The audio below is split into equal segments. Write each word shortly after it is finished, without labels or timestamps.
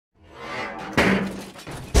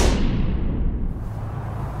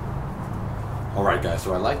Alright guys,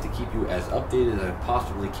 so I like to keep you as updated as I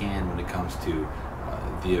possibly can when it comes to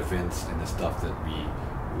the events and the stuff that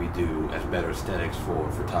we do as better aesthetics for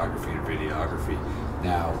photography and videography.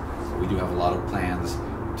 Now, we do have a lot of plans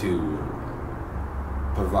to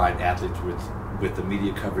provide athletes with the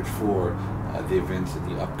media coverage for the events in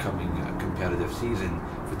the upcoming competitive season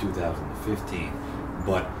for 2015.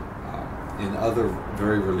 But in other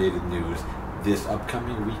very related news, this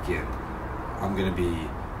upcoming weekend, I'm going to be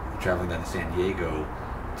traveling down to San Diego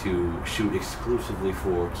to shoot exclusively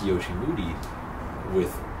for Kiyoshi Moody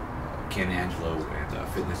with Kyan and Angelo and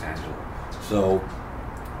Fitness Angelo. So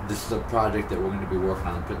this is a project that we're going to be working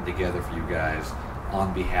on and putting together for you guys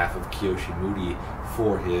on behalf of Kiyoshi Moody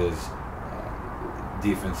for his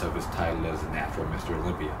defense of his title as the Natural Mr.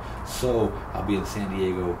 Olympia. So I'll be in San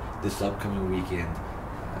Diego this upcoming weekend,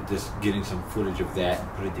 just getting some footage of that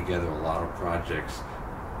and putting together a lot of projects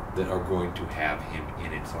that are going to have him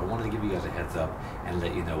in it. So I wanted to give you guys a heads up and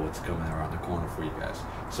let you know what's coming around the corner for you guys.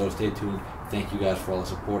 So stay tuned. Thank you guys for all the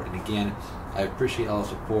support. And again, I appreciate all the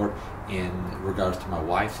support in regards to my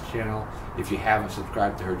wife's channel. If you haven't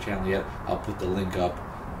subscribed to her channel yet, I'll put the link up.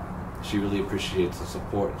 She really appreciates the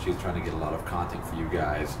support, and she's trying to get a lot of content for you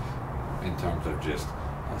guys in terms of just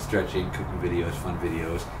stretching, cooking videos, fun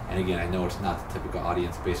videos. And again, I know it's not the typical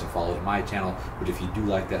audience base that follows my channel, but if you do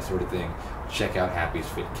like that sort of thing, check out Happy's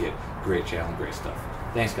Fit Kit. Great channel, great stuff.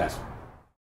 Thanks, guys.